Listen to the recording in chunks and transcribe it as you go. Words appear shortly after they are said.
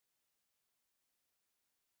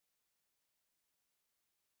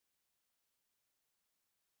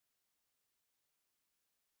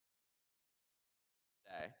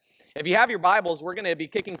If you have your Bibles, we're going to be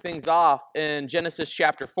kicking things off in Genesis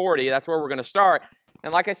chapter 40. That's where we're going to start.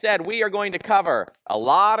 And like I said, we are going to cover a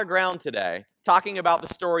lot of ground today, talking about the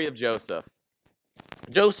story of Joseph.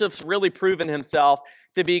 Joseph's really proven himself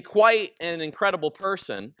to be quite an incredible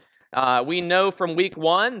person. We know from week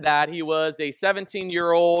 1 that he was a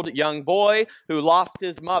 17-year-old young boy who lost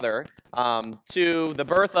his mother to the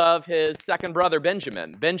birth of his second brother,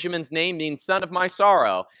 Benjamin. Benjamin's name means son of my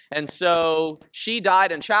sorrow. And so she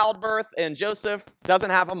died in childbirth, and Joseph doesn't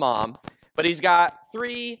have a mom, but he's got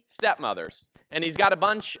 3 stepmothers, and he's got a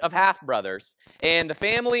bunch of half-brothers, and the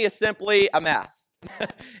family is simply a mess.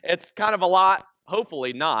 It's kind of a lot.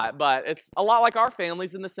 Hopefully not, but it's a lot like our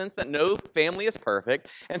families in the sense that no family is perfect.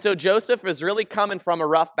 And so Joseph is really coming from a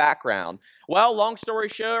rough background. Well, long story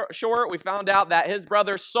short, we found out that his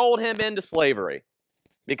brothers sold him into slavery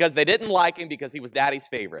because they didn't like him because he was daddy's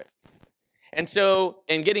favorite. And so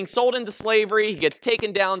in getting sold into slavery, he gets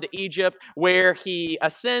taken down to Egypt where he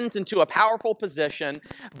ascends into a powerful position,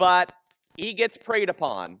 but he gets preyed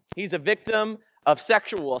upon. He's a victim of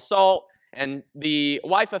sexual assault. And the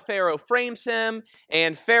wife of Pharaoh frames him,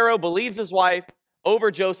 and Pharaoh believes his wife over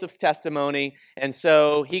Joseph's testimony, and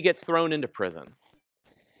so he gets thrown into prison.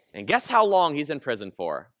 And guess how long he's in prison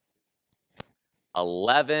for?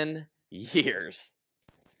 11 years.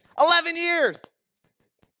 11 years!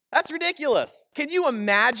 That's ridiculous. Can you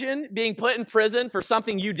imagine being put in prison for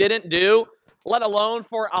something you didn't do, let alone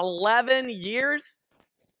for 11 years?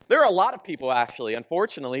 There are a lot of people, actually,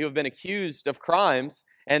 unfortunately, who have been accused of crimes,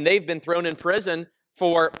 and they've been thrown in prison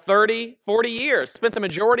for 30, 40 years, spent the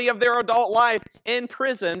majority of their adult life in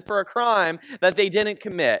prison for a crime that they didn't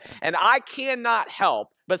commit. And I cannot help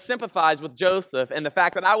but sympathize with Joseph and the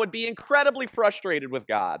fact that I would be incredibly frustrated with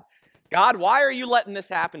God. God, why are you letting this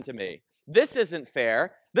happen to me? This isn't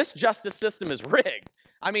fair. This justice system is rigged.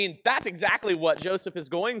 I mean, that's exactly what Joseph is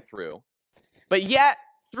going through. But yet,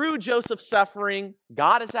 through Joseph's suffering,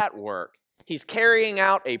 God is at work. He's carrying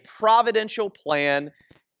out a providential plan,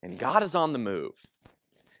 and God is on the move.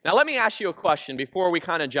 Now, let me ask you a question before we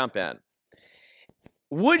kind of jump in.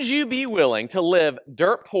 Would you be willing to live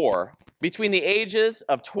dirt poor between the ages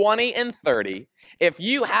of 20 and 30 if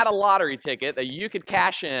you had a lottery ticket that you could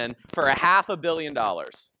cash in for $500 million?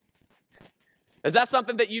 Is that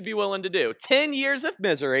something that you'd be willing to do? 10 years of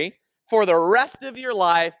misery for the rest of your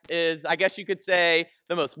life is, I guess you could say,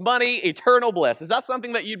 the most money, eternal bliss. Is that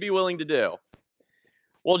something that you'd be willing to do?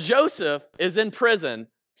 Well, Joseph is in prison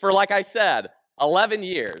for, like I said, 11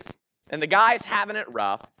 years. And the guy's having it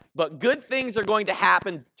rough, but good things are going to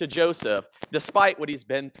happen to Joseph despite what he's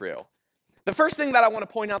been through. The first thing that I want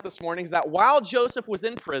to point out this morning is that while Joseph was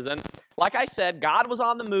in prison, like I said, God was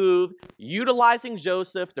on the move, utilizing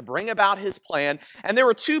Joseph to bring about his plan. And there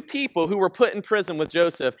were 2 people who were put in prison with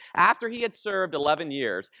Joseph after he had served 11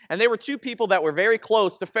 years. And they were 2 people that were very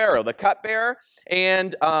close to Pharaoh, the cupbearer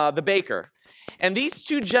and the baker. And these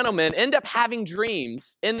 2 gentlemen end up having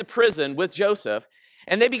dreams in the prison with Joseph.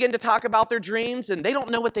 And they begin to talk about their dreams, and they don't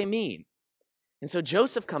know what they mean. And so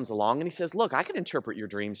Joseph comes along and he says, look, I can interpret your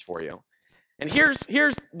dreams for you. And here's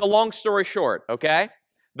the long story short, okay?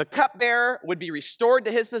 The cupbearer would be restored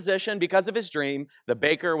to his position because of his dream. The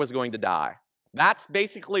baker was going to die. That's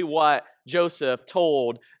basically what Joseph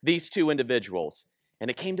told these 2 individuals.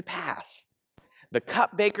 And it came to pass. The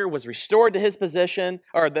cupbearer was restored to his position,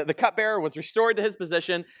 or the cupbearer was restored to his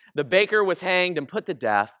position. The baker was hanged and put to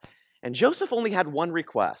death. And Joseph only had one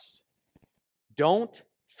request. Don't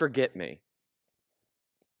forget me.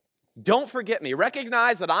 Don't forget me.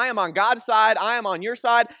 Recognize that I am on God's side. I am on your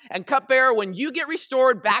side. And cupbearer, when you get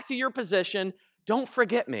restored back to your position, don't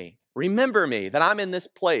forget me. Remember me, that I'm in this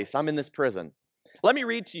place. I'm in this prison. Let me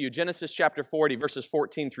read to you Genesis chapter 40, verses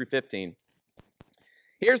 14 through 15.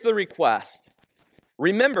 Here's the request.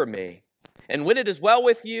 Remember me, and when it is well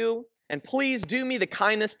with you, and please do me the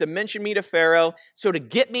kindness to mention me to Pharaoh, so to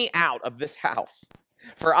get me out of this house.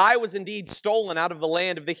 For I was indeed stolen out of the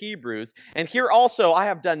land of the Hebrews, and here also I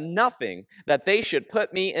have done nothing that they should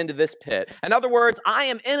put me into this pit. In other words, I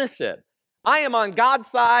am innocent. I am on God's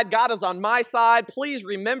side. God is on my side. Please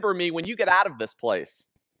remember me when you get out of this place.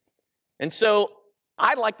 And so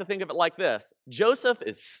I'd like to think of it like this. Joseph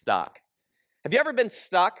is stuck. Have you ever been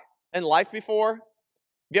stuck in life before? Have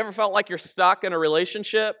you ever felt like you're stuck in a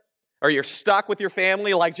relationship? Or you're stuck with your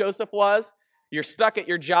family like Joseph was? You're stuck at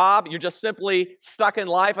your job. You're just simply stuck in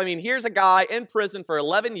life. I mean, here's a guy in prison for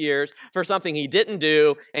 11 years for something he didn't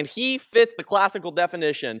do, and he fits the classical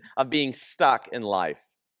definition of being stuck in life.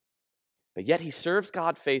 But yet he serves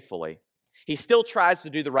God faithfully. He still tries to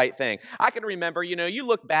do the right thing. I can remember, you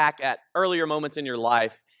look back at earlier moments in your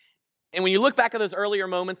life, And when you look back at those earlier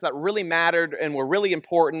moments that really mattered and were really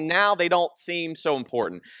important, now they don't seem so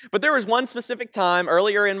important. But there was one specific time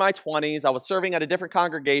earlier in my 20s, I was serving at a different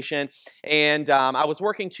congregation, and I was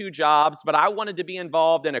working 2 jobs, but I wanted to be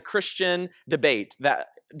involved in a Christian debate that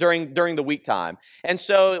during the week time. And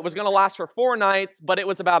so it was going to last for 4 nights, but it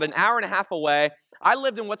was about an hour and a half away. I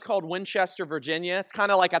lived in what's called Winchester, Virginia. It's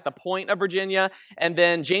kind of like at the point of Virginia. And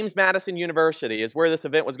then James Madison University is where this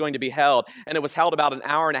event was going to be held. And it was held about an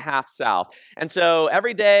hour and a half south. And so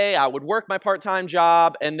every day I would work my part-time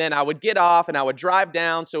job, and then I would get off and I would drive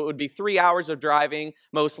down. So it would be 3 hours of driving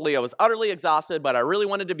mostly. I was utterly exhausted, but I really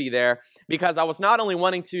wanted to be there because I was not only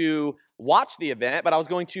wanting to watch the event, but I was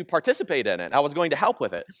going to participate in it. I was going to help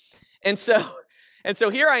with it. And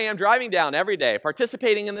so here I am driving down every day,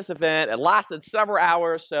 participating in this event. It lasted several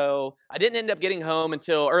hours, so I didn't end up getting home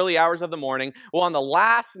until early hours of the morning. Well, on the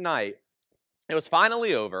last night, it was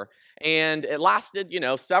finally over, and it lasted,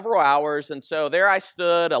 several hours. And so there I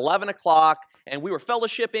stood, 11 o'clock, and we were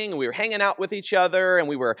fellowshipping, and we were hanging out with each other, and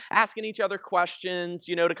we were asking each other questions,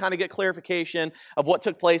 to kind of get clarification of what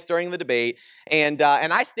took place during the debate. And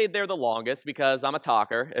I stayed there the longest because I'm a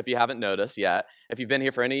talker, if you haven't noticed yet. If you've been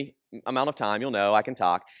here for any amount of time, you'll know I can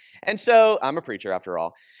talk. And so I'm a preacher after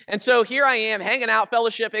all. And so here I am hanging out,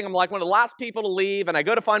 fellowshipping. I'm like one of the last people to leave, and I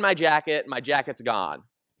go to find my jacket, and my jacket's gone.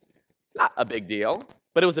 Not a big deal,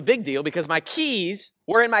 but it was a big deal because my keys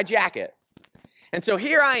were in my jacket. And so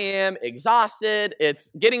here I am, exhausted.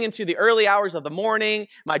 It's getting into the early hours of the morning.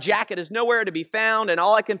 My jacket is nowhere to be found, and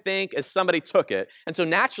all I can think is somebody took it. And so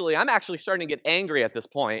naturally, I'm actually starting to get angry at this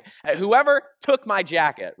point at whoever took my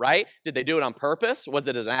jacket, right? Did they do it on purpose? Was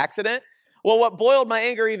it an accident? Well, what boiled my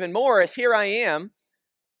anger even more is here I am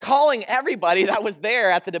calling everybody that was there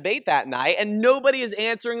at the debate that night, and nobody is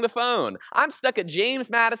answering the phone. I'm stuck at James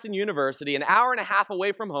Madison University, an hour and a half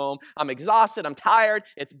away from home. I'm exhausted. I'm tired.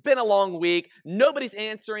 It's been a long week. Nobody's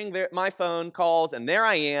answering my phone calls, and there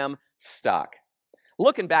I am, stuck.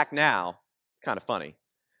 Looking back now, it's kind of funny.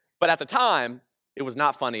 But at the time, it was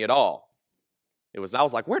not funny at all. I was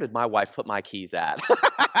like, where did my wife put my keys at?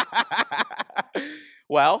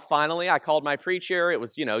 Well, finally, I called my preacher. It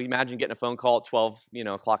was, imagine getting a phone call at 12,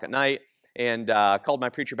 o'clock at night, and called my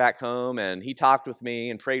preacher back home, and he talked with me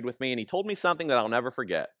and prayed with me, and he told me something that I'll never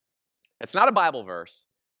forget. It's not a Bible verse,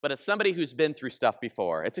 but it's somebody who's been through stuff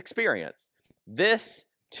before. It's experience. This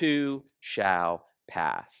too shall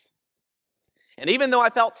pass. And even though I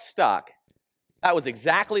felt stuck, that was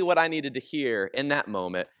exactly what I needed to hear in that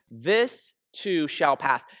moment. This too shall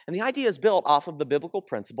pass. And the idea is built off of the biblical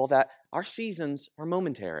principle that our seasons are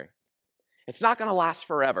momentary. It's not going to last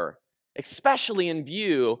forever, especially in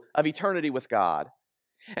view of eternity with God.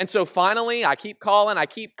 And so finally, I keep calling.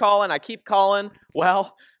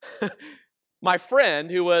 Well, my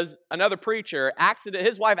friend, who was another preacher,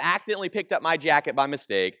 his wife accidentally picked up my jacket by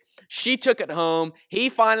mistake. She took it home. He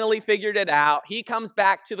finally figured it out. He comes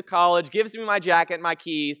back to the college, gives me my jacket and my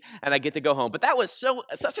keys, and I get to go home. But that was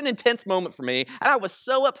such an intense moment for me, and I was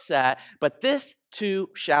so upset. But this too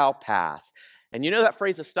shall pass. And that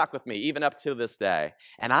phrase has stuck with me even up to this day.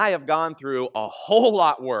 And I have gone through a whole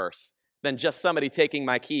lot worse than just somebody taking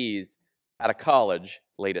my keys at a college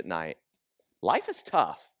late at night. Life is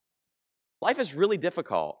tough. Life is really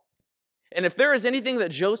difficult. And if there is anything that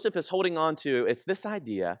Joseph is holding on to, it's this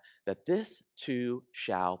idea that this too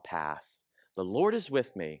shall pass. The Lord is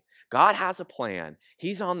with me. God has a plan.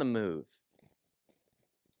 He's on the move.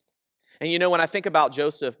 And when I think about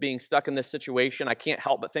Joseph being stuck in this situation, I can't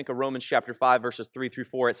help but think of Romans chapter 5, verses 3 through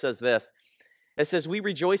 4. It says this. It says, we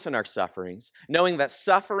rejoice in our sufferings, knowing that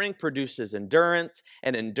suffering produces endurance,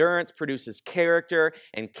 and endurance produces character,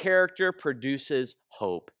 and character produces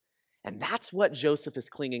hope. And that's what Joseph is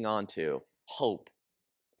clinging on to, hope.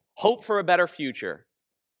 Hope for a better future.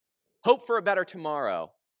 Hope for a better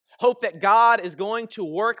tomorrow. Hope that God is going to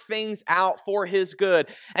work things out for his good.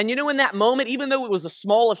 And in that moment, even though it was a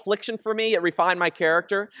small affliction for me, it refined my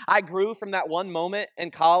character. I grew from that one moment in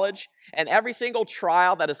college, and every single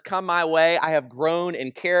trial that has come my way, I have grown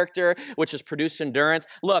in character, which has produced endurance.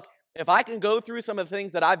 Look, if I can go through some of the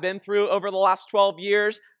things that I've been through over the last 12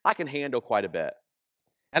 years, I can handle quite a bit.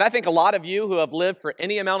 And I think a lot of you who have lived for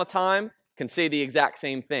any amount of time can say the exact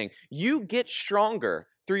same thing. You get stronger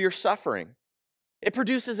through your suffering. It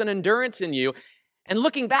produces an endurance in you. And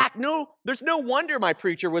looking back, there's no wonder my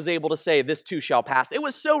preacher was able to say, this too shall pass. It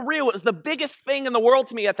was so real. It was the biggest thing in the world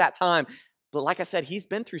to me at that time. But like I said, he's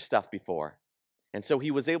been through stuff before. And so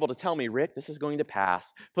he was able to tell me, Rick, this is going to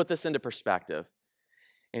pass. Put this into perspective.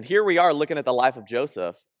 And here we are looking at the life of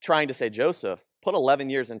Joseph, trying to say, Joseph, put 11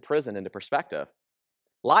 years in prison into perspective.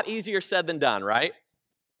 A lot easier said than done, right?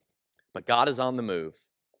 But God is on the move.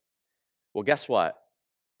 Well, guess what?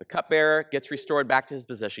 The cupbearer gets restored back to his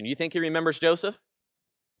position. You think he remembers Joseph?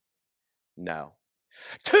 No.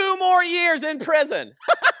 2 more years in prison.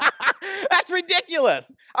 That's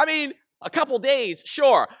ridiculous. I mean, a couple days,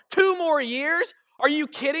 sure. 2 more years? Are you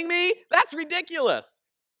kidding me? That's ridiculous.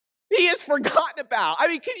 He is forgotten about. I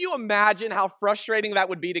mean, can you imagine how frustrating that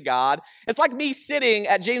would be to God? It's like me sitting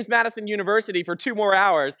at James Madison University for 2 more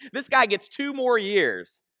hours. This guy gets 2 more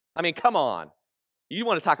years. I mean, come on. You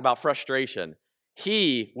want to talk about frustration.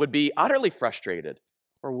 He would be utterly frustrated,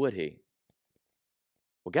 or would he?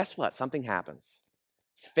 Well, guess what? Something happens.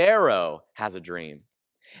 Pharaoh has a dream.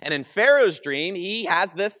 And in Pharaoh's dream, he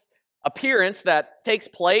has this appearance that takes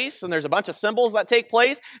place, and there's a bunch of symbols that take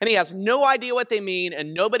place, and he has no idea what they mean,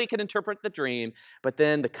 and nobody can interpret the dream. But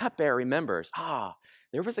then the cupbearer remembers,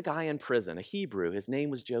 there was a guy in prison, a Hebrew. His name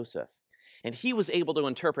was Joseph. And he was able to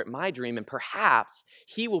interpret my dream, and perhaps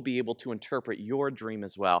he will be able to interpret your dream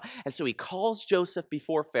as well. And so he calls Joseph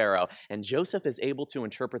before Pharaoh, and Joseph is able to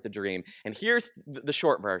interpret the dream. And here's the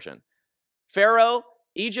short version. Pharaoh,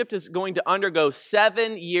 Egypt is going to undergo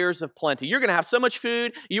 7 years of plenty. You're going to have so much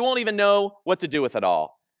food, you won't even know what to do with it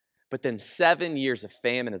all. But then 7 years of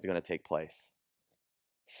famine is going to take place.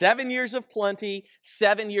 7 years of plenty,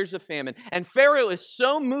 7 years of famine. And Pharaoh is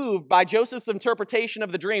so moved by Joseph's interpretation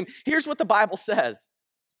of the dream. Here's what the Bible says.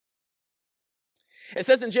 It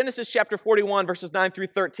says in Genesis chapter 41, verses 9 through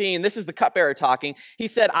 13, this is the cupbearer talking. He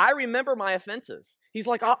said, I remember my offenses. He's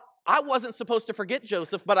like, I wasn't supposed to forget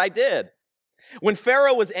Joseph, but I did. When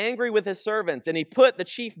Pharaoh was angry with his servants and he put the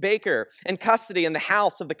chief baker in custody in the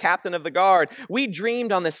house of the captain of the guard, we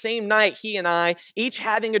dreamed on the same night, he and I, each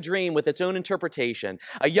having a dream with its own interpretation.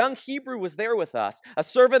 A young Hebrew was there with us, a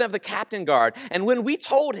servant of the captain guard, and when we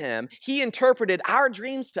told him, he interpreted our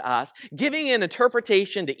dreams to us, giving an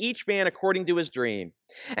interpretation to each man according to his dream.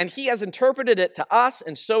 And he has interpreted it to us,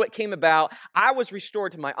 and so it came about. I was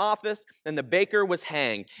restored to my office, and the baker was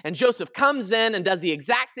hanged. And Joseph comes in and does the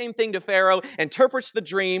exact same thing to Pharaoh, interprets the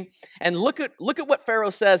dream. And look at what Pharaoh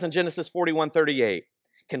says in Genesis 41:38.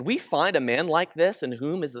 Can we find a man like this in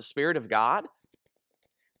whom is the Spirit of God?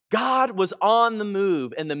 God was on the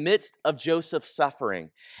move in the midst of Joseph's suffering,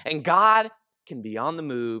 and God can be on the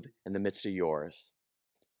move in the midst of yours.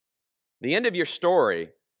 The end of your story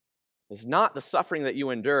is not the suffering that you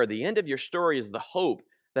endure. The end of your story is the hope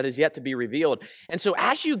that is yet to be revealed. And so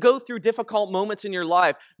as you go through difficult moments in your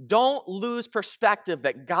life, don't lose perspective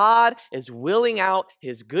that God is willing out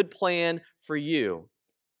his good plan for you.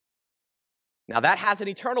 Now that has an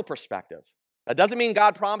eternal perspective. That doesn't mean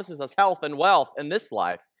God promises us health and wealth in this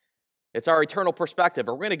life. It's our eternal perspective,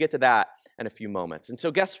 but we're going to get to that in a few moments. And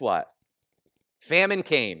so guess what? Famine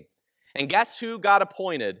came. And guess who got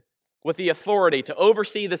appointed with the authority to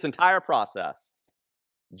oversee this entire process?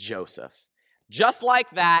 Joseph. Just like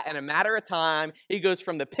that, in a matter of time, he goes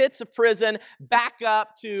from the pits of prison back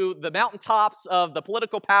up to the mountaintops of the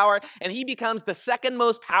political power, and he becomes the second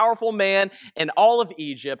most powerful man in all of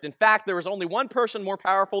Egypt. In fact, there was only one person more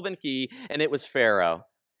powerful than he, and it was Pharaoh.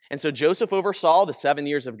 And so Joseph oversaw the 7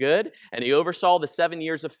 years of good, and he oversaw the 7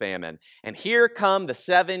 years of famine. And here come the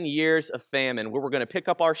 7 years of famine, where we're going to pick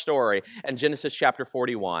up our story in Genesis chapter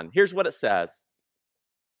 41. Here's what it says.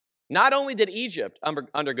 Not only did Egypt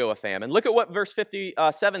undergo a famine, look at what verse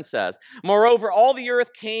 57 says. Moreover, all the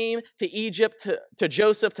earth came to Egypt, to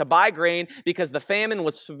Joseph, to buy grain, because the famine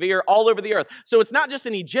was severe all over the earth. So it's not just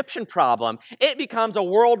an Egyptian problem, it becomes a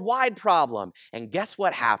worldwide problem. And guess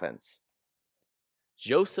what happens?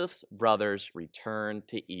 Joseph's brothers return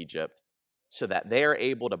to Egypt so that they are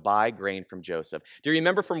able to buy grain from Joseph. Do you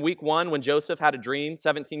remember from week 1 when Joseph had a dream,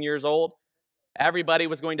 17 years old? Everybody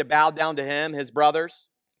was going to bow down to him, his brothers,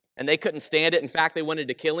 and they couldn't stand it. In fact, they wanted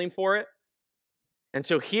to kill him for it. And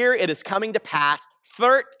so here it is coming to pass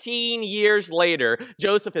 13 years later.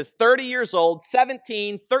 Joseph is 30 years old,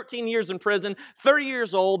 13 years in prison, 30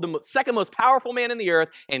 years old, the second most powerful man in the earth,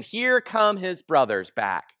 and here come his brothers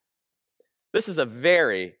back. This is a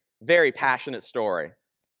very, very passionate story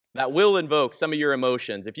that will invoke some of your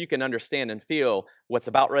emotions if you can understand and feel what's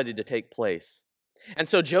about ready to take place. And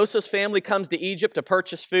so Joseph's family comes to Egypt to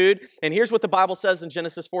purchase food, and here's what the Bible says in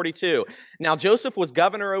Genesis 42. Now Joseph was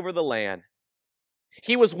governor over the land.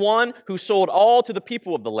 He was one who sold all to the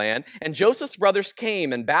people of the land, and Joseph's brothers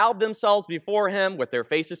came and bowed themselves before him with their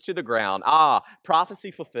faces to the ground.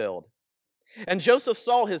 Prophecy fulfilled. And Joseph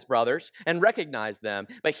saw his brothers and recognized them,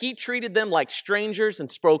 but he treated them like strangers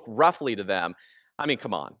and spoke roughly to them. I mean,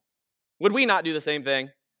 come on. Would we not do the same thing?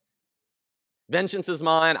 Vengeance is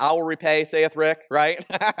mine, I will repay, saith Rick, right?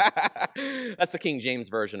 That's the King James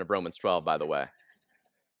version of Romans 12, by the way.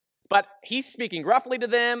 But he's speaking roughly to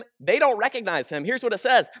them. They don't recognize him. Here's what it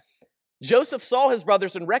says. Joseph saw his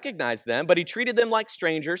brothers and recognized them, but he treated them like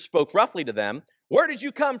strangers, spoke roughly to them. "Where did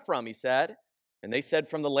you come from?" he said. And they said,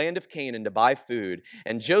 "From the land of Canaan to buy food."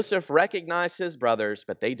 And Joseph recognized his brothers,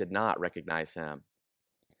 but they did not recognize him.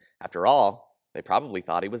 After all, they probably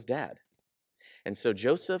thought he was dead. And so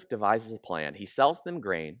Joseph devises a plan. He sells them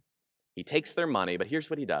grain. He takes their money, but here's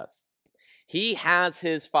what he does. He has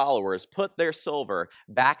his followers put their silver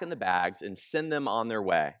back in the bags and send them on their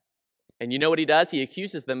way. And you know what he does? He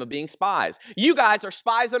accuses them of being spies. "You guys are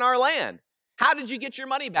spies in our land. How did you get your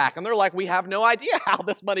money back?" And they're like, "We have no idea how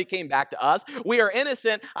this money came back to us. We are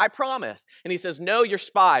innocent, I promise." And he says, "No, you're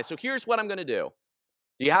spies. So here's what I'm going to do.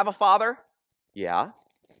 Do you have a father?" "Yeah."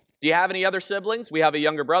 "Do you have any other siblings?" "We have a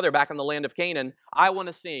younger brother back in the land of Canaan. I want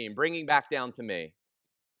to see him. Bring him back down to me."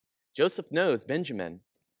 Joseph knows Benjamin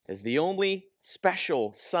is the only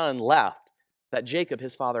special son left that Jacob,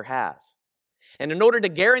 his father, has. And in order to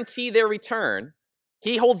guarantee their return,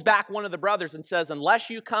 he holds back one of the brothers and says, "Unless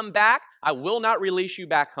you come back, I will not release you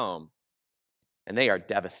back home." And they are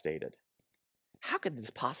devastated. How could this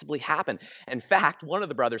possibly happen? In fact, one of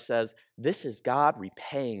the brothers says, "This is God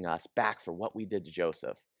repaying us back for what we did to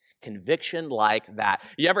Joseph." Conviction like that.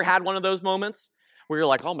 You ever had one of those moments where you're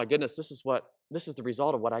like, "Oh my goodness, this is the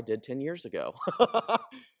result of what I did 10 years ago."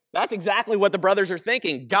 That's exactly what the brothers are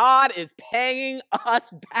thinking. God is paying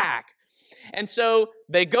us back. And so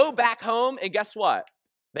they go back home, and guess what?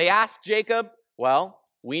 They ask Jacob, "Well,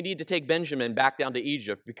 we need to take Benjamin back down to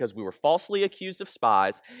Egypt because we were falsely accused of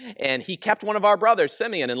spies, and he kept one of our brothers,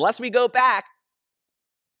 Simeon. Unless we go back,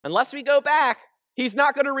 he's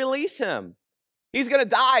not going to release him. He's going to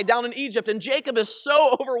die down in Egypt." And Jacob is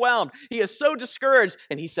so overwhelmed. He is so discouraged,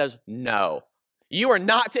 and he says, "No. You are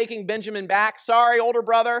not taking Benjamin back. Sorry, older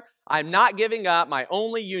brother. I'm not giving up my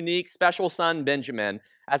only unique special son, Benjamin,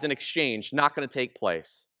 as an exchange. Not going to take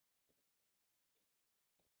place."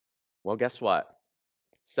 Well, guess what?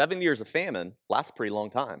 7 years of famine lasts a pretty long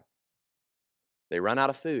time. They run out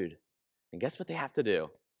of food. And guess what they have to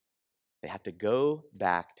do? They have to go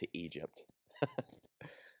back to Egypt.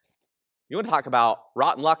 You want to talk about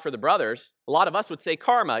rotten luck for the brothers? A lot of us would say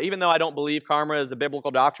karma, even though I don't believe karma is a biblical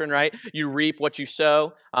doctrine, right? You reap what you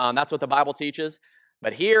sow. That's what the Bible teaches.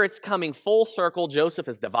 But here it's coming full circle. Joseph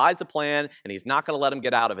has devised a plan, and he's not going to let him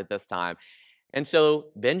get out of it this time. And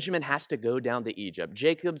so Benjamin has to go down to Egypt,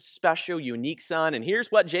 Jacob's special, unique son. And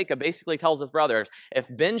here's what Jacob basically tells his brothers. If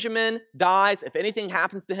Benjamin dies, if anything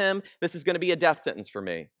happens to him, this is going to be a death sentence for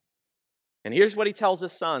me. And here's what he tells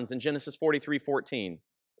his sons in Genesis 43:14.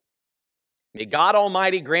 "May God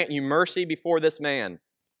Almighty grant you mercy before this man,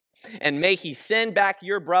 and may he send back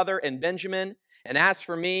your brother and Benjamin. And as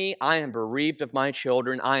for me, I am bereaved of my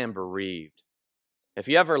children. I am bereaved." If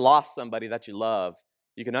you ever lost somebody that you love,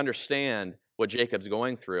 you can understand what Jacob's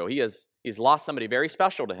going through. He's lost somebody very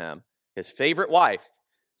special to him, his favorite wife.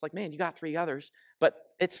 It's like, man, you got 3 others, but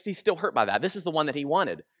he's still hurt by that. This is the one that he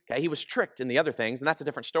wanted. Okay, he was tricked in the other things, and that's a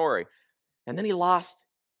different story. And then he lost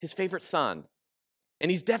his favorite son,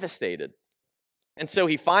 and he's devastated. And so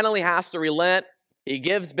he finally has to relent. He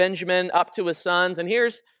gives Benjamin up to his sons. And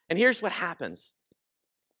here's what happens.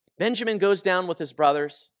 Benjamin goes down with his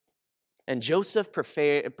brothers, and Joseph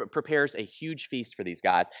prepares a huge feast for these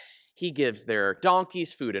guys. He gives their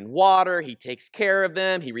donkeys food and water. He takes care of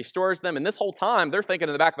them. He restores them. And this whole time, they're thinking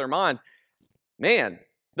in the back of their minds, man,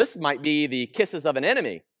 this might be the kisses of an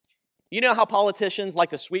enemy. You know how politicians like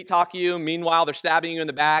to sweet talk you, meanwhile they're stabbing you in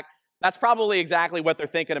the back? That's probably exactly what they're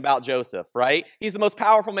thinking about Joseph, right? He's the most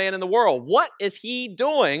powerful man in the world. What is he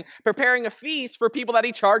doing preparing a feast for people that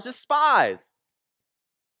he charges spies?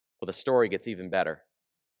 Well, the story gets even better.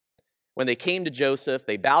 When they came to Joseph,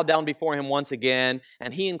 they bowed down before him once again,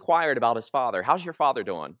 and he inquired about his father. "How's your father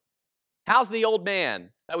doing? How's the old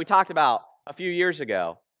man that we talked about a few years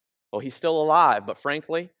ago?" "Well, he's still alive, but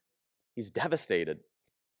frankly, he's devastated.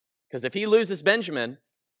 Because if he loses Benjamin,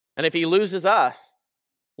 and if he loses us,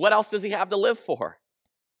 what else does he have to live for?"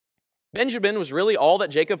 Benjamin was really all that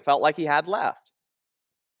Jacob felt like he had left.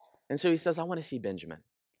 And so he says, "I want to see Benjamin."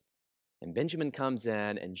 And Benjamin comes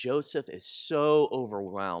in, and Joseph is so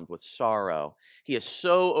overwhelmed with sorrow. He is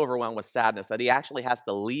so overwhelmed with sadness that he actually has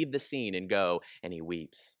to leave the scene and go, and he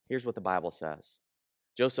weeps. Here's what the Bible says.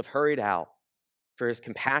 Joseph hurried out, for his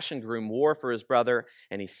compassion grew more for his brother,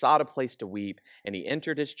 and he sought a place to weep, and he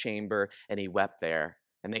entered his chamber, and he wept there.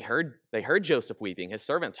 And they heard Joseph weeping. His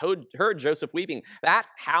servants heard Joseph weeping.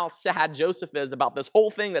 That's how sad Joseph is about this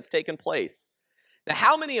whole thing that's taken place. Now,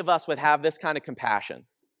 how many of us would have this kind of compassion?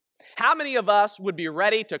 How many of us would be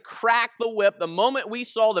ready to crack the whip the moment we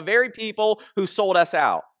saw the very people who sold us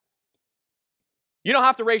out? You don't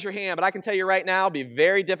have to raise your hand, but I can tell you right now, it'd be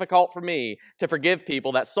very difficult for me to forgive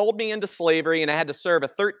people that sold me into slavery and I had to serve a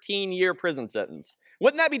 13-year prison sentence.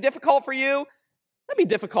 Wouldn't that be difficult for you? That'd be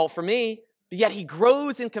difficult for me. But yet he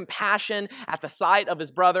grows in compassion at the sight of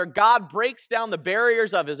his brother. God breaks down the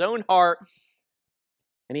barriers of his own heart,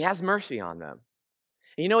 and he has mercy on them.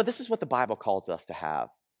 And you know what? This is what the Bible calls us to have.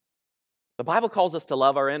 The Bible calls us to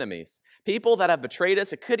love our enemies. People that have betrayed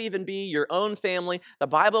us, it could even be your own family. The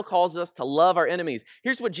Bible calls us to love our enemies.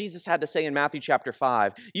 Here's what Jesus had to say in Matthew chapter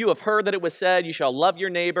 5. You have heard that it was said, you shall love your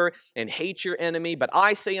neighbor and hate your enemy. But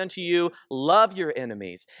I say unto you, love your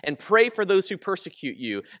enemies and pray for those who persecute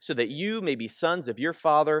you, so that you may be sons of your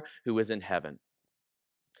Father who is in heaven.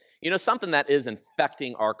 You know, something that is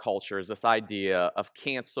infecting our culture is this idea of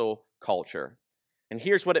cancel culture. And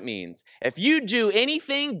here's what it means. If you do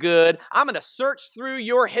anything good, I'm going to search through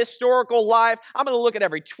your historical life. I'm going to look at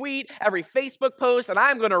every tweet, every Facebook post, and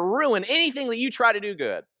I'm going to ruin anything that you try to do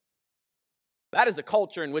good. That is a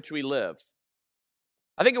culture in which we live.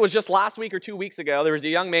 I think it was just last week or 2 weeks ago, there was a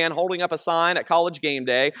young man holding up a sign at college game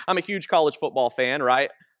day. I'm a huge college football fan, right?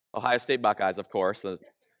 Ohio State Buckeyes, of course, the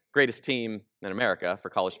greatest team in America for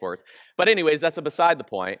college sports. But anyways, that's beside the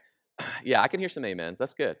point. Yeah, I can hear some amens.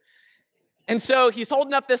 That's good. And so he's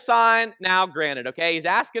holding up this sign. Now, granted, okay, he's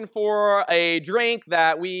asking for a drink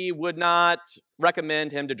that we would not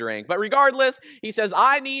recommend him to drink. But regardless, he says,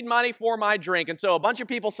 I need money for my drink. And so a bunch of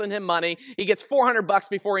people send him money. He gets $400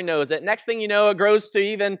 before he knows it. Next thing you know, it grows to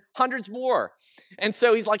even hundreds more. And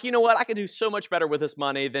so he's like, you know what? I could do so much better with this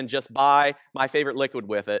money than just buy my favorite liquid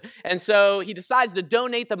with it. And so he decides to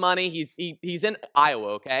donate the money. He's in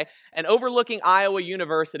Iowa, okay? And overlooking Iowa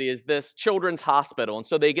University is this children's hospital. And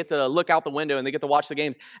so they get to look out the window and they get to watch the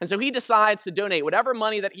games. And so he decides to donate whatever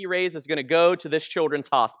money that he raises is going to go to this children's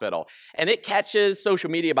hospital. And it catches social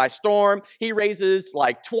media by storm. He raises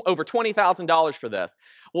like over $20,000 for this.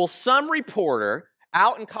 Well, some reporter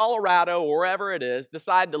out in Colorado or wherever it is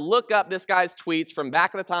decided to look up this guy's tweets from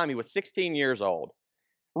back at the time he was 16 years old.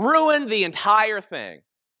 Ruined the entire thing,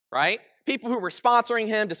 right? People who were sponsoring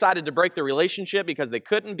him decided to break the relationship because they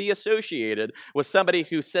couldn't be associated with somebody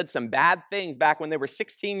who said some bad things back when they were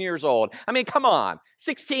 16 years old. I mean, come on,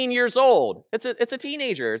 16 years old. It's a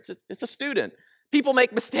teenager. It's a student. People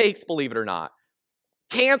make mistakes, believe it or not.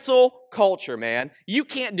 Cancel culture, man. You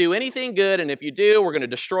can't do anything good, and if you do, we're going to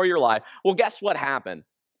destroy your life. Well, guess what happened?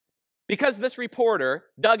 Because this reporter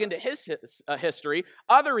dug into his history,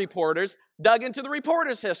 other reporters dug into the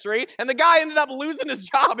reporter's history, and the guy ended up losing his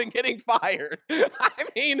job and getting fired. I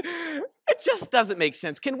mean, it just doesn't make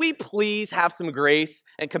sense. Can we please have some grace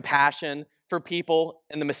and compassion for people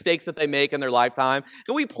and the mistakes that they make in their lifetime?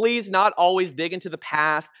 Can we please not always dig into the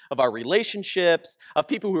past of our relationships, of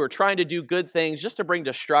people who are trying to do good things just to bring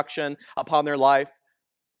destruction upon their life?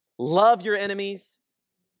 Love your enemies.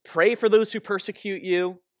 Pray for those who persecute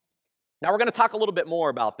you. Now, we're going to talk a little bit more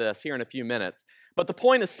about this here in a few minutes, but the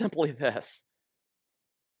point is simply this.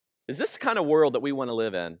 Is this the kind of world that we want to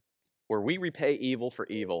live in, where we repay evil for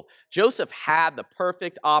evil? Joseph had the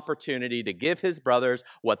perfect opportunity to give his brothers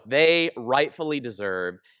what they rightfully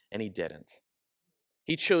deserved, and he didn't.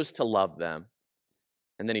 He chose to love them.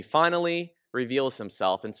 And then he finally reveals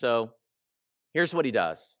himself. And so here's what he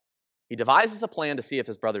does. He devises a plan to see if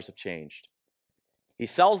his brothers have changed. He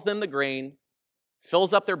sells them the grain,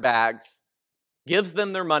 fills up their bags, gives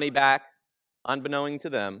them their money back, unbeknown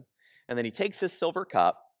to them, and then he takes his silver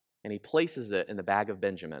cup and he places it in the bag of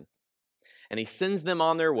Benjamin. And he sends them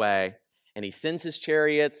on their way, and he sends his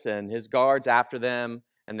chariots and his guards after them,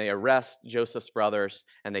 and they arrest Joseph's brothers,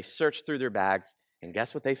 and they search through their bags, and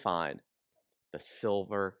guess what they find? The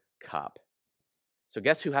silver cup. So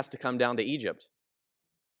guess who has to come down to Egypt?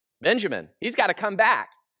 Benjamin. He's got to come back.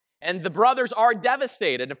 And the brothers are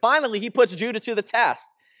devastated. And finally, he puts Judah to the test.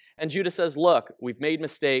 And Judah says, look, we've made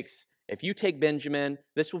mistakes. If you take Benjamin,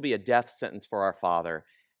 this will be a death sentence for our father.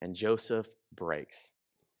 And Joseph breaks.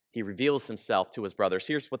 He reveals himself to his brothers.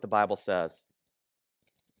 Here's what the Bible says.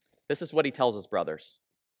 This is what he tells his brothers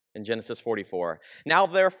in Genesis 44. Now,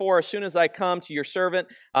 therefore, as soon as I come to your servant,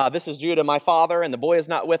 this is Judah, my father, and the boy is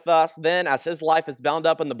not with us, then as his life is bound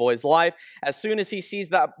up in the boy's life, as soon as he sees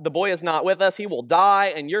that the boy is not with us, he will die,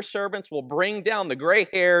 and your servants will bring down the gray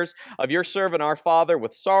hairs of your servant, our father,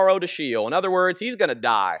 with sorrow to Sheol. In other words, he's going to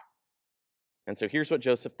die. And so here's what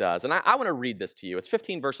Joseph does. And I want to read this to you. It's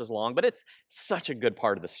 15 verses long, but it's such a good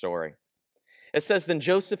part of the story. It says, then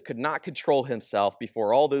Joseph could not control himself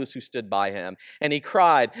before all those who stood by him. And he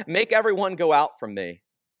cried, make everyone go out from me.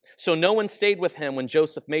 So no one stayed with him when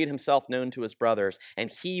Joseph made himself known to his brothers. And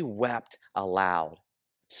he wept aloud.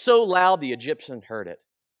 So loud the Egyptian heard it.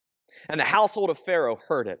 And the household of Pharaoh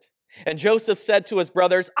heard it. And Joseph said to his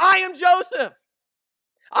brothers, I am Joseph.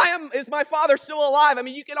 Is my father still alive? I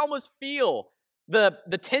mean, you can almost feel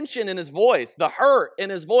the tension in his voice, the hurt in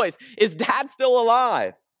his voice. Is dad still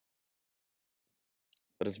alive?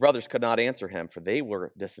 But his brothers could not answer him, for they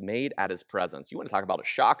were dismayed at his presence. You want to talk about a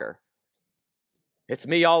shocker? It's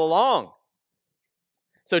me all along.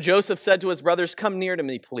 So Joseph said to his brothers, come near to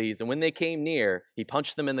me, please. And when they came near, he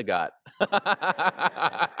punched them in the gut. That's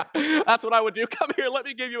what I would do. Come here, let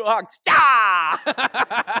me give you a hug. Ah!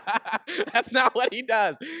 That's not what he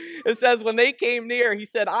does. It says, when they came near, he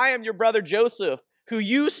said, I am your brother Joseph, who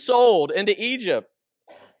you sold into Egypt.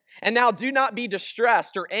 And now do not be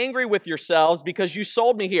distressed or angry with yourselves because you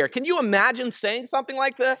sold me here. Can you imagine saying something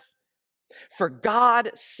like this? For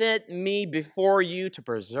God sent me before you to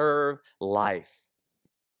preserve life.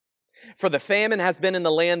 For the famine has been in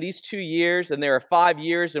the land these 2 years, and there are 5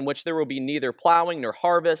 years in which there will be neither plowing nor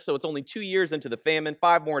harvest. So it's only 2 years into the famine,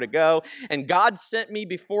 5 more to go. And God sent me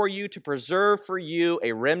before you to preserve for you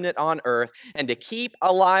a remnant on earth and to keep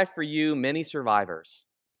alive for you many survivors.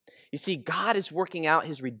 You see, God is working out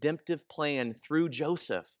his redemptive plan through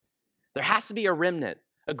Joseph. There has to be a remnant,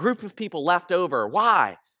 a group of people left over.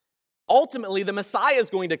 Why? Ultimately, the Messiah is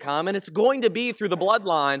going to come, and it's going to be through the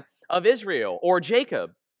bloodline of Israel or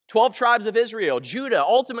Jacob. 12 tribes of Israel, Judah,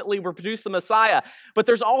 ultimately will produce the Messiah. But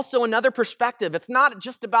there's also another perspective. It's not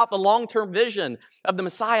just about the long-term vision of the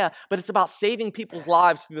Messiah, but it's about saving people's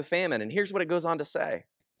lives through the famine. And here's what it goes on to say.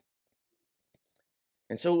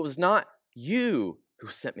 And so it was not you who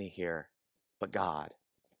sent me here, but God.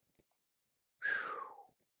 Whew.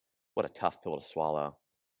 What a tough pill to swallow.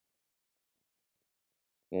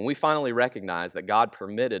 When we finally recognize that God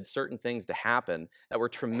permitted certain things to happen that were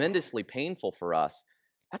tremendously painful for us,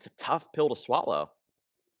 that's a tough pill to swallow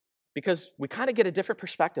because we kind of get a different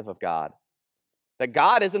perspective of God. That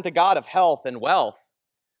God isn't the God of health and wealth.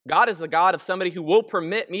 God is the God of somebody who will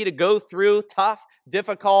permit me to go through tough,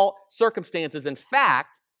 difficult circumstances. In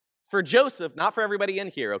fact, for Joseph, not for everybody in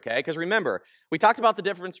here, okay? Because remember, we talked about the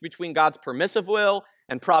difference between God's permissive will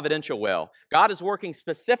and providential will. God is working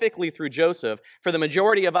specifically through Joseph. For the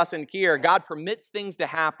majority of us in here, God permits things to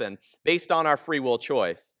happen based on our free will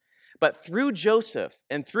choice. But through Joseph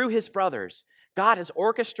and through his brothers, God has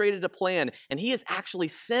orchestrated a plan, and he has actually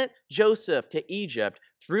sent Joseph to Egypt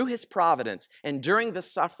through his providence and during the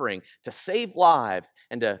suffering to save lives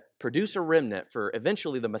and to produce a remnant for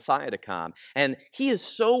eventually the Messiah to come. And he is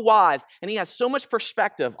so wise, and he has so much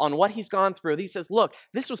perspective on what he's gone through. He says, look,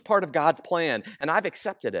 this was part of God's plan, and I've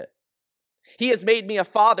accepted it. He has made me a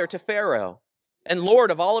father to Pharaoh, and Lord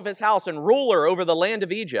of all of his house, and ruler over the land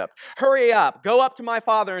of Egypt. Hurry up, go up to my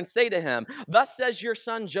father and say to him, thus says your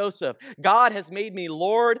son Joseph, God has made me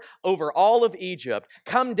Lord over all of Egypt.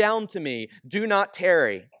 Come down to me, do not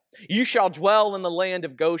tarry. You shall dwell in the land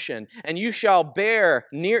of Goshen, and you shall be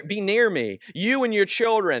near me, you and your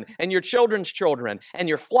children, and your children's children, and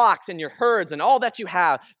your flocks, and your herds, and all that you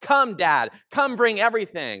have. Come, Dad, come bring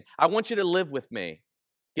everything. I want you to live with me.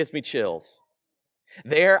 Gives me chills.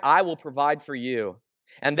 There I will provide for you,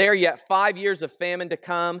 and there yet 5 years of famine to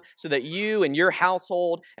come, so that you and your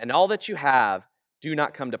household and all that you have do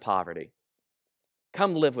not come to poverty.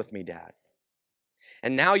 Come live with me, Dad.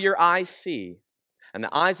 And now your eyes see, and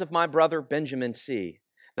the eyes of my brother Benjamin see,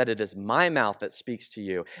 that it is my mouth that speaks to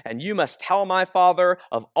you, and you must tell my father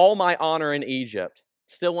of all my honor in Egypt.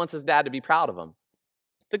 Still wants his dad to be proud of him.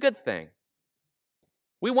 It's a good thing.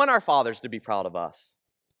 We want our fathers to be proud of us.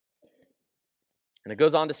 And it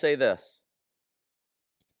goes on to say this.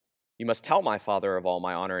 You must tell my father of all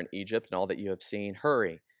my honor in Egypt and all that you have seen.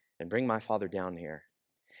 Hurry and bring my father down here.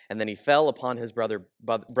 And then he fell upon his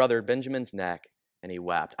brother Benjamin's neck and he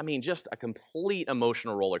wept. I mean, just a complete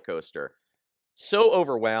emotional roller coaster. So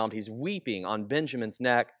overwhelmed, he's weeping on Benjamin's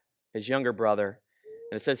neck, his younger brother.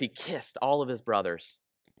 And it says he kissed all of his brothers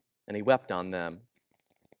and he wept on them.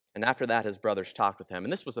 And after that, his brothers talked with him.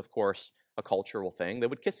 And this was, of course, a cultural thing. They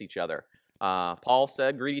would kiss each other. Paul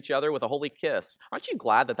said, greet each other with a holy kiss. Aren't you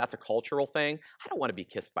glad that that's a cultural thing? I don't want to be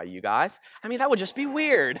kissed by you guys. I mean, that would just be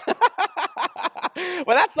weird. Well,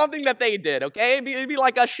 that's something that they did, okay? It'd be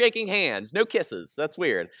like us shaking hands. No kisses. That's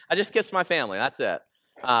weird. I just kissed my family. That's it.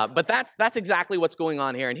 But that's exactly what's going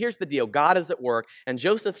on here. And here's the deal. God is at work, and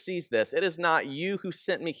Joseph sees this. It is not you who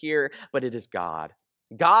sent me here, but it is God.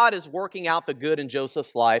 God is working out the good in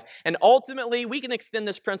Joseph's life, and ultimately, we can extend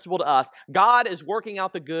this principle to us. God is working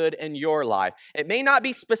out the good in your life. It may not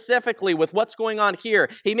be specifically with what's going on here.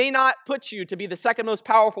 He may not put you to be the second most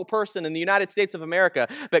powerful person in the United States of America,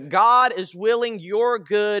 but God is willing your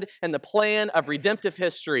good in the plan of redemptive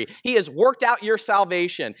history. He has worked out your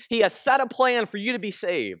salvation. He has set a plan for you to be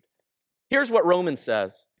saved. Here's what Romans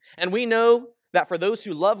says. And we know that for those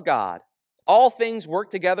who love God, all things work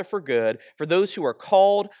together for good for those who are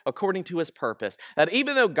called according to his purpose. That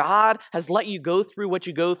even though God has let you go through what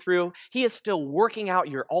you go through, he is still working out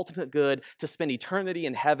your ultimate good to spend eternity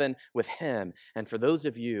in heaven with him. And for those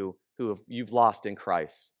of you who you've lost in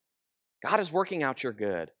Christ, God is working out your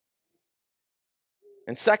good.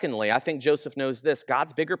 And secondly, I think Joseph knows this: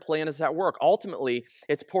 God's bigger plan is at work. Ultimately,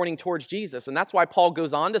 it's pointing towards Jesus. And that's why Paul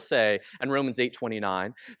goes on to say in Romans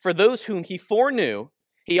 8:29, for those whom he foreknew,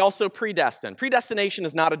 he also predestined. Predestination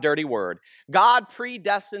is not a dirty word. God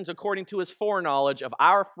predestines according to his foreknowledge of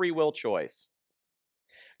our free will choice.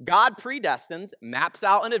 God predestines, maps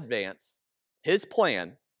out in advance his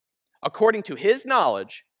plan according to his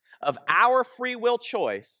knowledge of our free will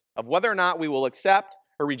choice of whether or not we will accept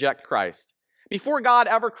or reject Christ. Before God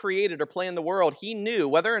ever created or planned the world, he knew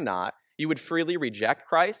whether or not you would freely reject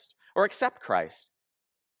Christ or accept Christ.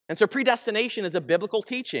 And so predestination is a biblical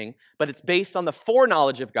teaching, but it's based on the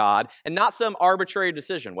foreknowledge of God and not some arbitrary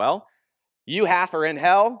decision. Well, you half are in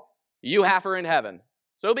hell, you half are in heaven.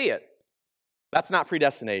 So be it. That's not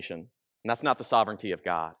predestination, and that's not the sovereignty of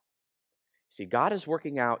God. See, God is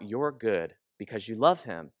working out your good because you love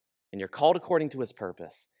him and you're called according to his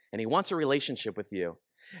purpose, and he wants a relationship with you.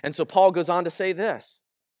 And so Paul goes on to say this.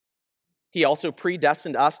 He also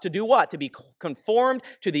predestined us to do what? To be conformed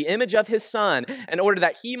to the image of his Son, in order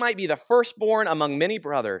that he might be the firstborn among many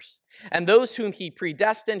brothers. And those whom he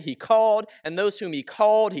predestined, he called. And those whom he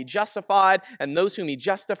called, he justified. And those whom he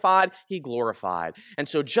justified, he glorified. And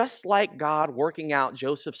so just like God working out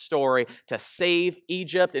Joseph's story to save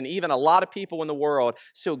Egypt and even a lot of people in the world,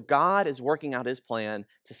 so God is working out his plan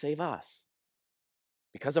to save us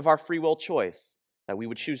because of our free will choice that we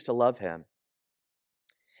would choose to love him.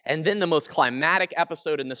 And then the most climactic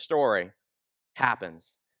episode in the story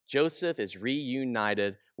happens. Joseph is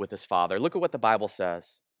reunited with his father. Look at what the Bible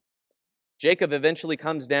says. Jacob eventually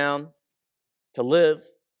comes down to live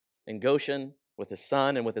in Goshen with his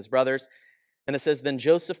son and with his brothers. And it says, then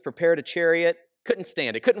Joseph prepared a chariot. Couldn't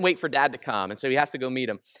stand it. Couldn't wait for dad to come. And so he has to go meet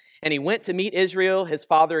him. And he went to meet Israel, his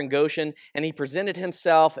father in Goshen, and he presented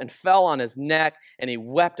himself and fell on his neck, and he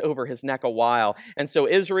wept over his neck a while. And so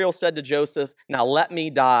Israel said to Joseph, now let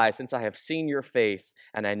me die, since I have seen your face,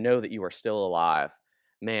 and I know that you are still alive.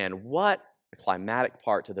 Man, what a climactic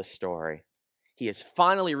part to this story. He is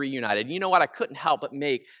finally reunited. You know what? I couldn't help but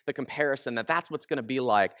make the comparison that that's what's going to be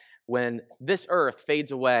like when this earth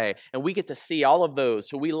fades away and we get to see all of those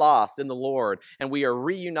who we lost in the Lord and we are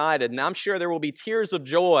reunited. And I'm sure there will be tears of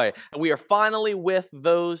joy and we are finally with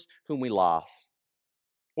those whom we lost.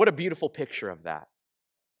 What a beautiful picture of that.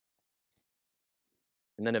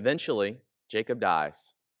 And then eventually, Jacob dies.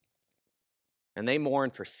 And they mourn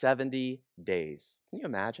for 70 days. Can you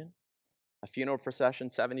imagine? A funeral procession,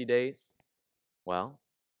 70 days? Well,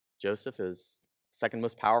 Joseph is the second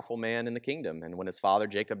most powerful man in the kingdom. And when his father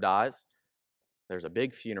Jacob dies, there's a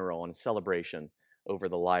big funeral and a celebration over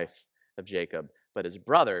the life of Jacob. But his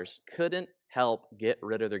brothers couldn't help get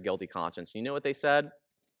rid of their guilty conscience. You know what they said?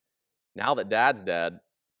 Now that dad's dead,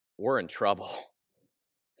 we're in trouble.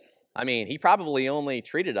 I mean, he probably only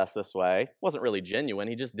treated us this way. It wasn't really genuine.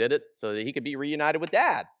 He just did it so that he could be reunited with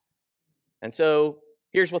dad. And so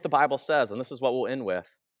here's what the Bible says, and this is what we'll end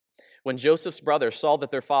with. When Joseph's brothers saw that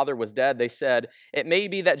their father was dead, they said, it may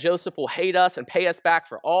be that Joseph will hate us and pay us back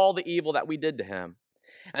for all the evil that we did to him.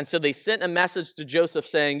 And so they sent a message to Joseph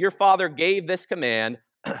saying, your father gave this command.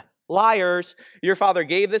 Liars, your father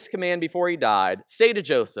gave this command before he died. Say to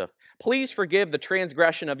Joseph, please forgive the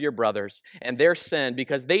transgression of your brothers and their sin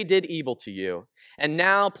because they did evil to you. And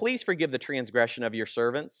now please forgive the transgression of your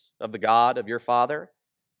servants, of the God of your father.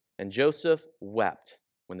 And Joseph wept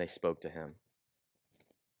when they spoke to him.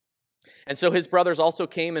 And so his brothers also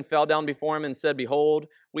came and fell down before him and said, behold,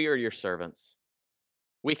 we are your servants.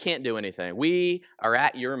 We can't do anything. We are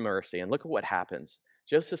at your mercy. And look at what happens.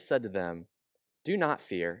 Joseph said to them, do not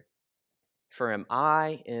fear, for am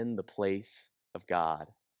I in the place of God?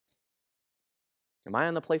 Am I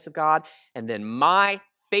in the place of God? And then my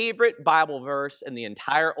favorite Bible verse in the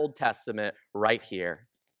entire Old Testament right here.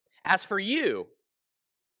 As for you,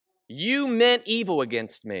 you meant evil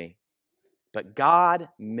against me, but God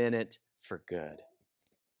meant it for good,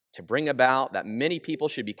 to bring about that many people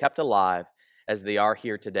should be kept alive as they are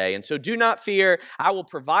here today. And so do not fear, I will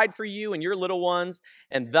provide for you and your little ones.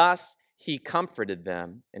 And thus he comforted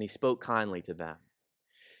them and he spoke kindly to them.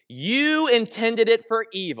 You intended it for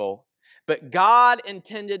evil, but God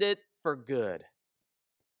intended it for good.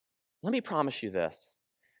 Let me promise you this.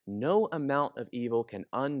 No amount of evil can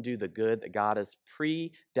undo the good that God has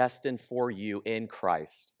predestined for you in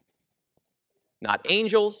Christ. Not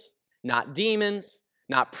angels, not demons,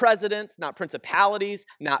 not presidents, not principalities,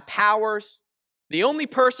 not powers. The only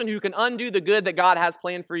person who can undo the good that God has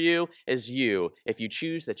planned for you is you, if you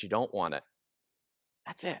choose that you don't want it.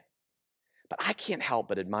 That's it. But I can't help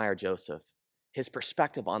but admire Joseph, his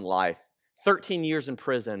perspective on life. 13 years in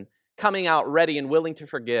prison, coming out ready and willing to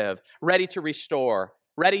forgive, ready to restore,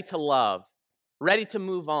 ready to love, ready to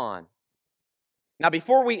move on. Now,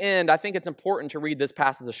 before we end, I think it's important to read this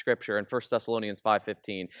passage of Scripture in 1 Thessalonians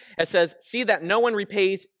 5:15. It says, "See that no one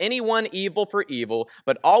repays anyone evil for evil,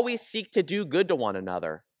 but always seek to do good to one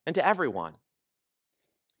another and to everyone."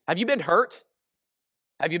 Have you been hurt?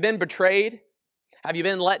 Have you been betrayed? Have you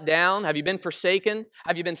been let down? Have you been forsaken?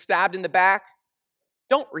 Have you been stabbed in the back?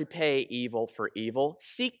 Don't repay evil for evil.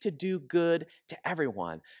 Seek to do good to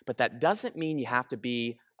everyone. But that doesn't mean you have to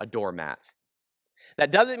be a doormat.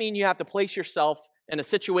 That doesn't mean you have to place yourself in a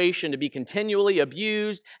situation to be continually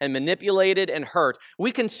abused and manipulated and hurt.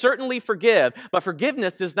 We can certainly forgive, but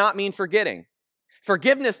forgiveness does not mean forgetting.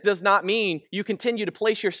 Forgiveness does not mean you continue to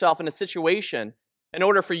place yourself in a situation in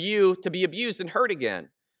order for you to be abused and hurt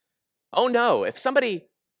again. Oh no, if somebody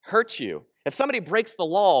hurts you, if somebody breaks the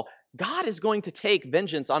law, God is going to take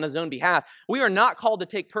vengeance on his own behalf. We are not called to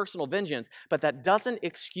take personal vengeance, but that doesn't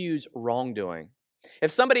excuse wrongdoing.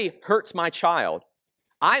 If somebody hurts my child,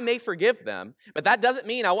 I may forgive them, but that doesn't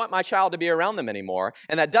mean I want my child to be around them anymore,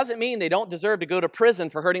 and that doesn't mean they don't deserve to go to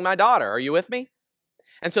prison for hurting my daughter. Are you with me?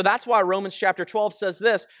 And so that's why Romans chapter 12 says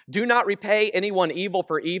this, "Do not repay anyone evil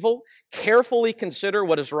for evil. Carefully consider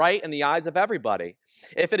what is right in the eyes of everybody.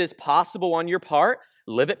 If it is possible on your part,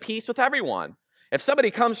 live at peace with everyone." If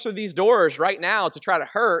somebody comes through these doors right now to try to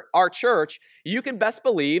hurt our church, you can best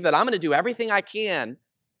believe that I'm going to do everything I can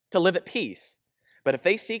to live at peace. But if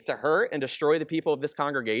they seek to hurt and destroy the people of this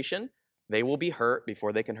congregation, they will be hurt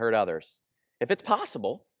before they can hurt others. If it's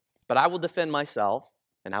possible, but I will defend myself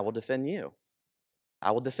and I will defend you.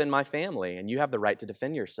 I will defend my family and you have the right to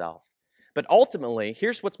defend yourself. But ultimately,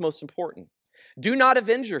 here's what's most important. Do not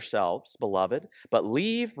avenge yourselves, beloved, but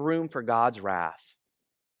leave room for God's wrath.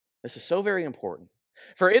 This is so very important.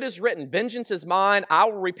 For it is written, "Vengeance is mine, I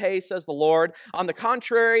will repay, says the Lord. On the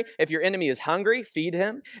contrary, if your enemy is hungry, feed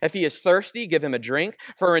him. If he is thirsty, give him a drink.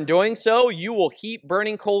 For in doing so, you will heap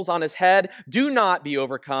burning coals on his head. Do not be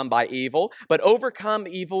overcome by evil, but overcome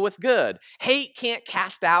evil with good." Hate can't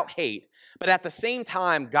cast out hate. But at the same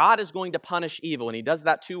time, God is going to punish evil, and he does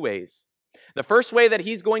that two ways. The first way that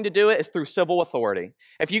he's going to do it is through civil authority.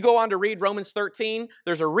 If you go on to read Romans 13,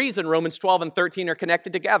 there's a reason Romans 12 and 13 are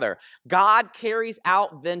connected together. God carries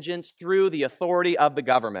out vengeance through the authority of the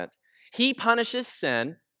government. He punishes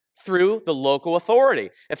sin through the local authority.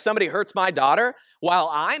 If somebody hurts my daughter, while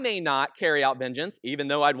I may not carry out vengeance, even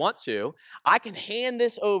though I'd want to, I can hand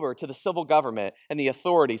this over to the civil government and the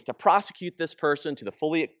authorities to prosecute this person to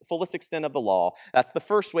the fullest extent of the law. That's the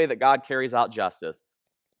first way that God carries out justice.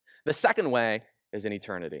 The second way is in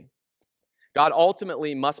eternity. God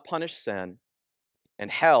ultimately must punish sin,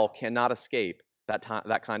 and hell cannot escape that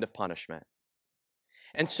kind of punishment.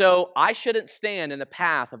 And so I shouldn't stand in the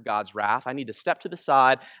path of God's wrath. I need to step to the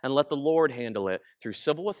side and let the Lord handle it through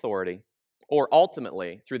civil authority or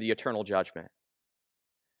ultimately through the eternal judgment.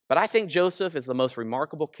 But I think Joseph is the most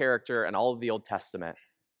remarkable character in all of the Old Testament.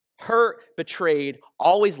 Hurt, betrayed,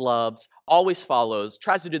 always loves, always follows,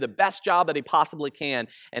 tries to do the best job that he possibly can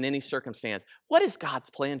in any circumstance. What is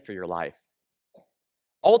God's plan for your life?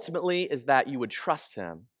 Ultimately is that you would trust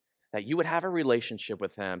him, that you would have a relationship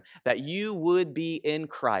with him, that you would be in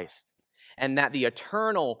Christ, and that the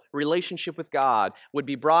eternal relationship with God would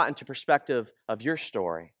be brought into perspective of your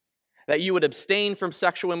story, that you would abstain from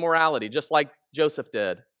sexual immorality just like Joseph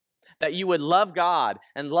did, that you would love God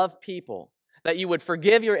and love people, that you would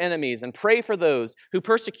forgive your enemies and pray for those who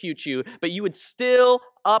persecute you, but you would still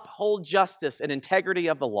uphold justice and integrity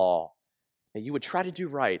of the law, that you would try to do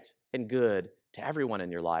right and good to everyone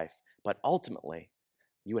in your life, but ultimately,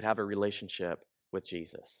 you would have a relationship with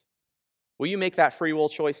Jesus. Will you make that free will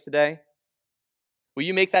choice today? Will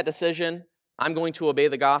you make that decision? I'm going to obey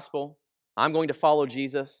the gospel. I'm going to follow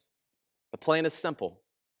Jesus. The plan is simple.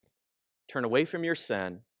 Turn away from your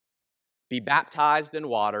sin, be baptized in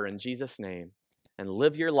water in Jesus' name, and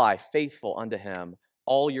live your life faithful unto him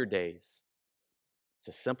all your days. It's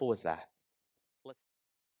as simple as that.